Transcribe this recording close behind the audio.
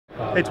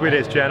Hey,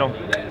 Tweeday's channel.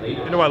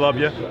 You know I love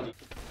you.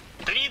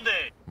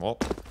 Mrtweeday!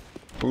 What?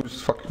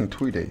 Who's fucking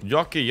Tweeday?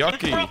 Yucky,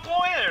 yucky! Pro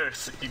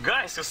players! You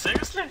guys, you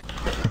seriously?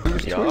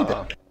 Who's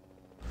Tweeday?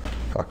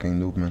 Fucking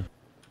noob, man.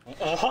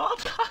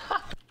 What?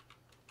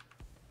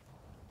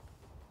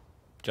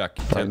 Jack,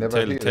 I tell never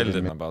heard of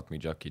them him. about me,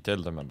 Jackie.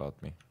 Tell them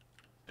about me.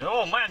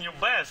 Oh man, you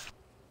best!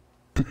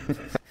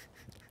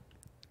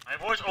 I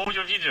watched all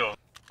your video.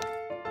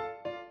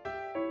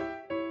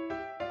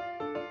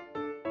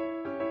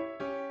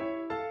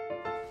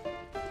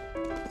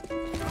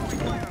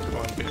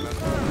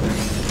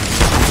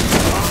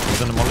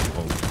 He's in the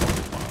multiple.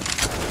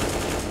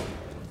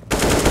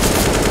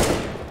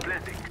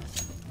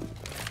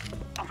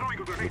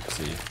 Let's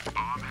see.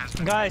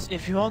 Guys,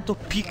 if you want to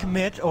peek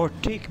mid or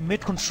take mid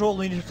control,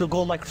 we need to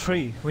go like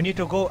 3. We need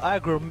to go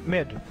aggro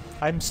mid.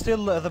 I'm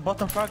still the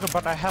bottom fragger,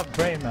 but I have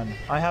brain, man.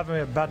 I have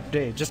a bad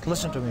day. Just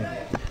listen to me.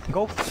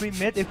 Go 3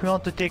 mid if you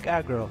want to take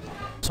aggro.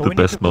 So The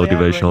best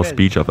motivational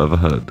speech I've ever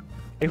heard.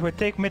 If we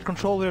take mid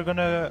control, we're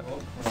gonna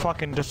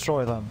fucking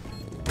destroy them.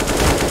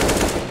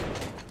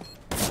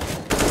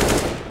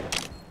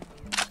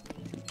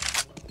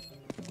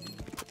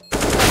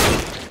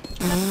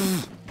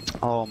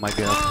 Oh my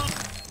god.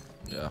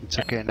 Yeah. It's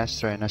okay, nice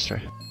try, nice try.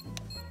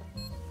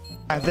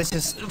 And this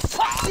is...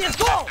 Fuck, let's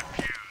go!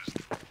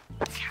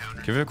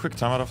 Give you a quick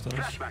timeout after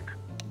this.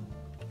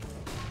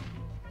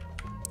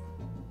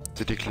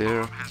 Did he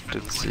clear?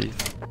 Didn't see.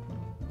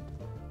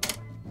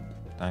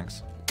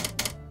 Thanks.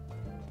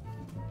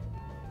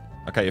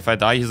 Okay, if I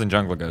die, he's in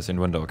jungle, guys, in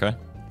window, okay?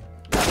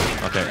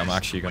 Okay, I'm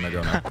actually gonna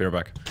go now. Be right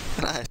back.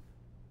 Nice.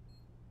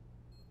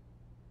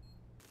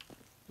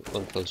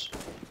 One close.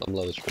 I'm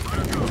low.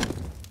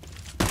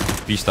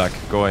 B stack,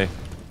 go away.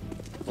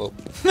 Oh.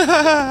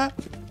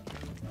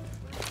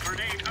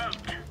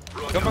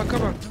 Come on,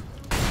 come on.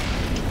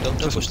 Don't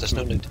push, there's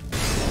no need.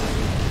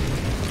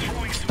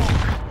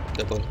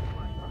 Get ball.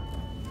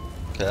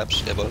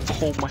 Caps, get ball.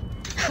 Oh my.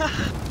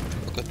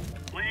 Okay.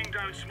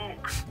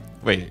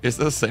 Wait, is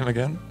this the same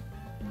again?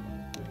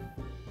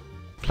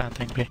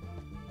 Planting B.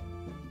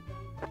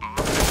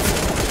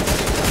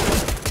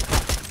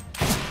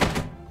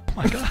 Oh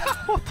my god,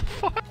 what the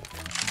fuck?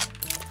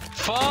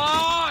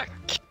 Fuck!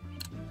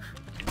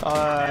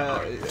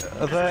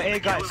 The A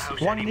guys,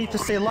 one need to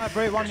stay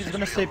library, one is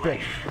gonna stay big.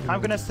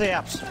 I'm gonna stay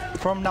apps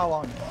from now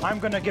on. I'm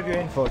gonna give you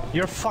info.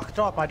 You're fucked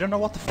up, I don't know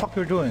what the fuck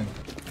you're doing.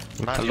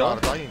 Man, you are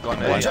dying on A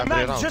Man,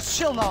 every round. just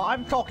chill now,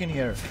 I'm talking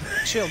here.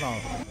 Chill now.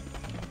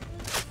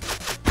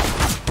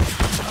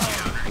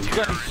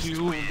 Guys,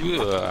 you...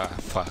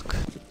 fuck.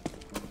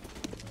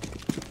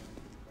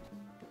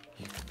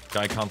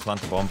 Guy can't plant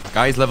the bomb.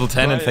 Guy's level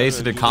 10 and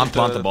FACEIT it can't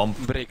plant the bomb.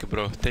 Break,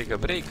 bro. Take a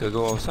break,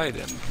 go outside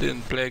and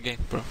didn't play again,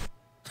 bro.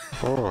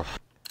 Oh.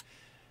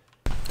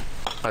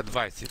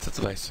 Advice, it's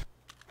advice.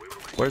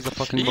 Where's the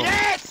fucking bomb?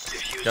 Yes!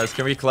 Guys,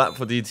 can we clap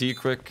for DT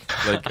quick?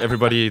 Like,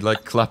 everybody,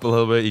 like, clap a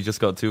little bit. He just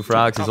got 2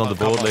 frags. He's on the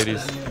board,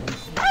 ladies.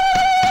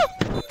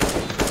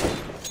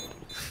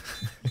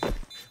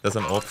 There's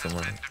an AWP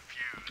somewhere.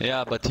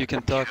 Yeah, but you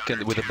can talk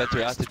with a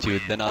better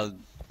attitude, then I'll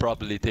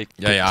probably take...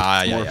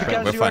 Yeah.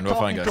 Because We're you fine, are we're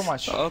fine, talking too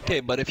guys. much. Okay,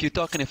 but if you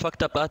talk in a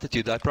fucked up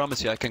attitude, I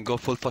promise you I can go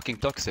full fucking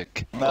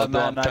toxic. Man,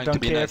 I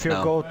don't care if you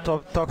go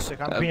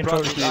toxic. I'm being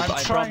totally.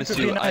 I'm trying to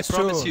be nice I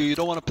promise you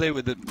don't want to play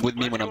with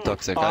me when I'm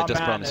toxic. I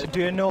just promise you. Do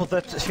you know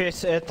that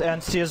FACEIT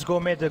and CSGO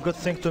made a good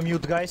thing to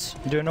mute guys?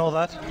 Do you know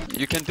that?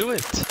 You can do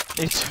it.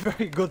 It's a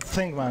very good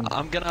thing, man.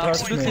 I'm gonna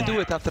Trust absolutely me. do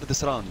it after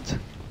this round.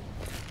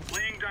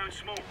 Laying down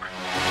smoke.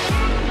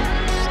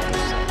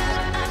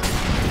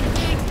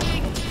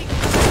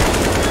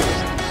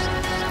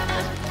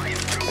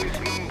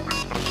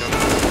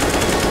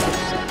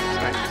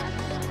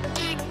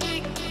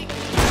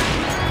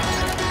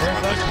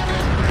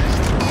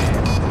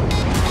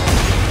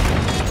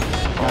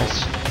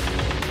 Nice.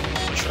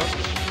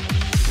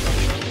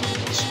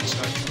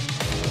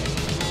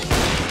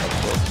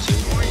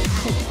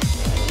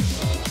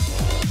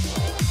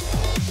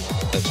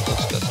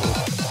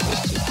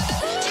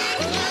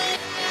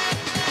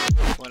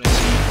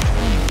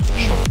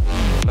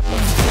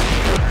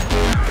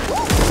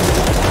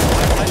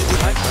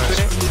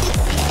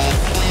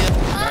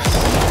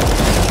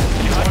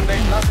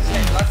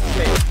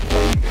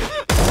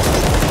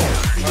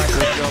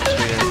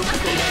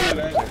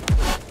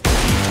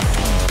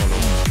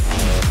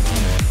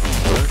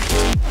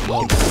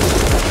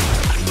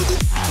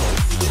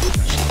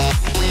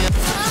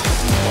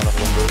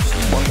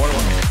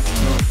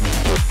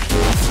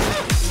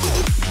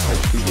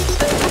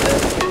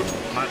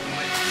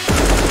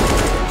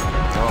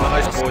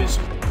 Nice, boys.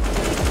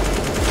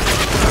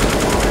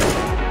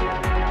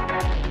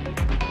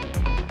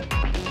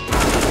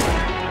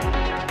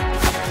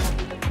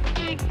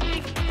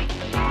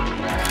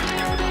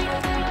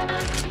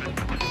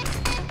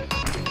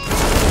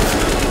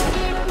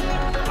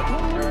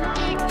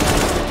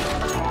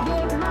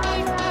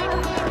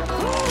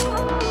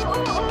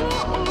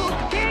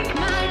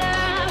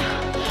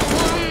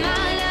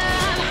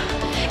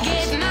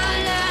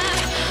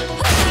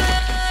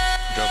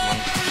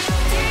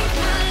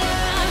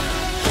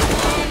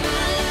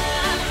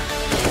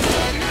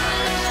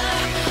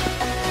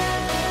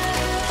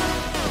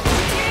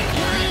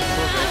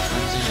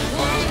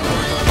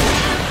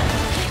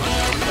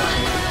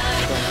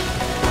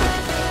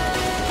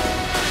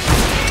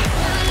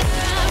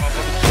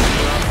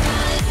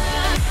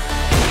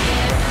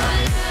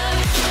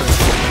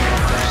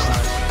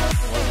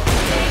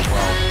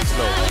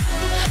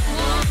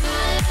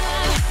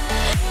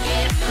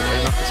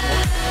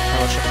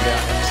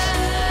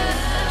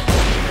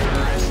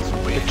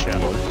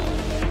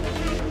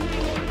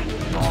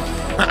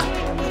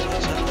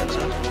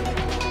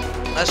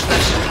 Flash,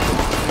 flash.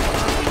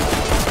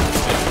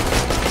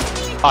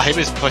 Ah, he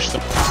just pushed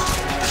them.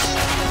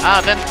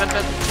 Ah, vent.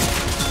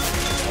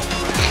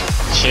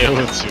 Chill,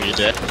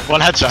 Mrtweeday.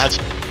 One headshot.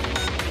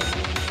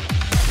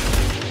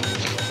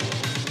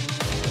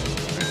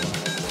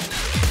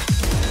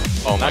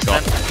 Oh my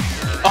god.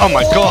 Oh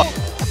my god!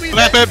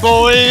 Flip it,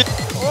 boy!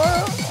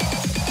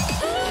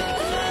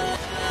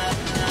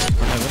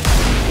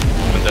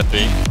 One dead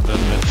B. Dead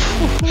mid.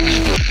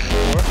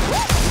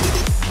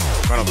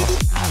 Run up.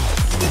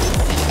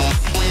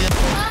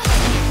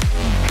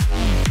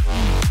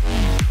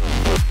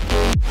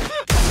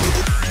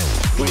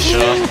 We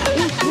sure.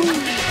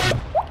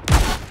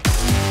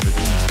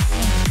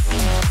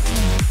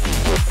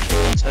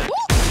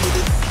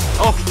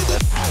 Oh!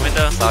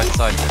 Window.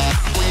 Side.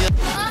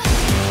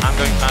 I'm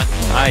going fast.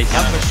 Nice.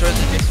 Yeah, for sure the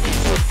next one.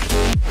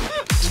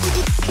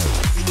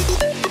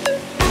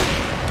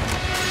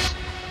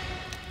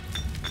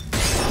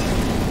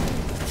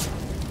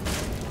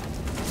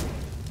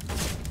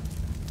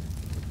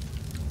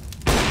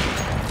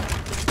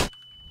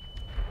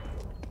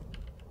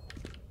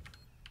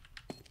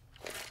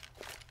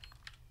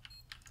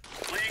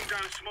 Laying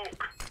down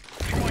smoke.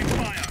 Throwing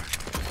fire.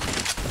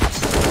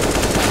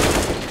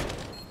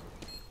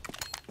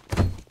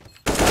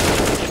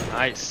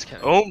 Nice.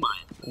 Oh my.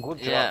 Good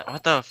job. Yeah,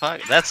 what the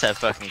fuck? That's a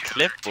fucking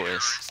clip,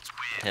 boys.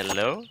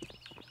 Hello?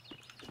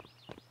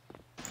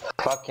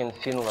 Fucking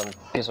Finland,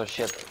 piece of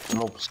shit,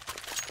 noobs.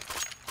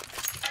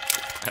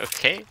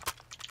 Okay.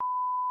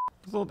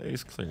 I thought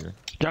Ace clear.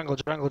 Jungle,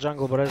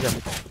 Borezia.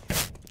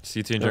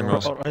 CT in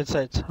jungle. Right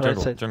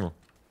side, Jungle.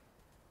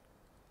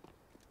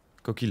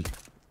 Go kill.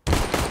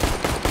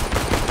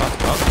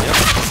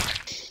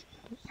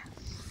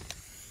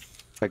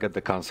 I got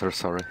the cancer,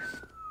 sorry.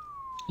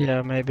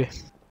 Yeah, maybe.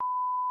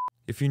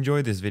 If you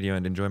enjoyed this video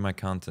and enjoy my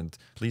content,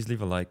 please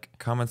leave a like,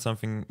 comment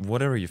something,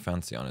 whatever you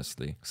fancy,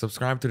 honestly.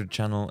 Subscribe to the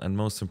channel, and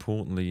most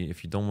importantly,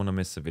 if you don't want to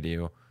miss a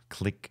video,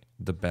 click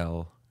the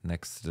bell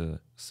next to the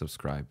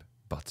subscribe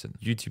button.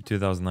 YouTube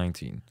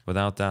 2019.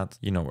 Without that,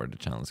 you know where the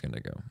channel is going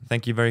to go.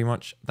 Thank you very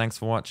much. Thanks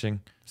for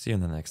watching. See you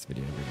in the next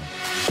video,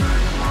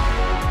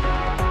 everyone.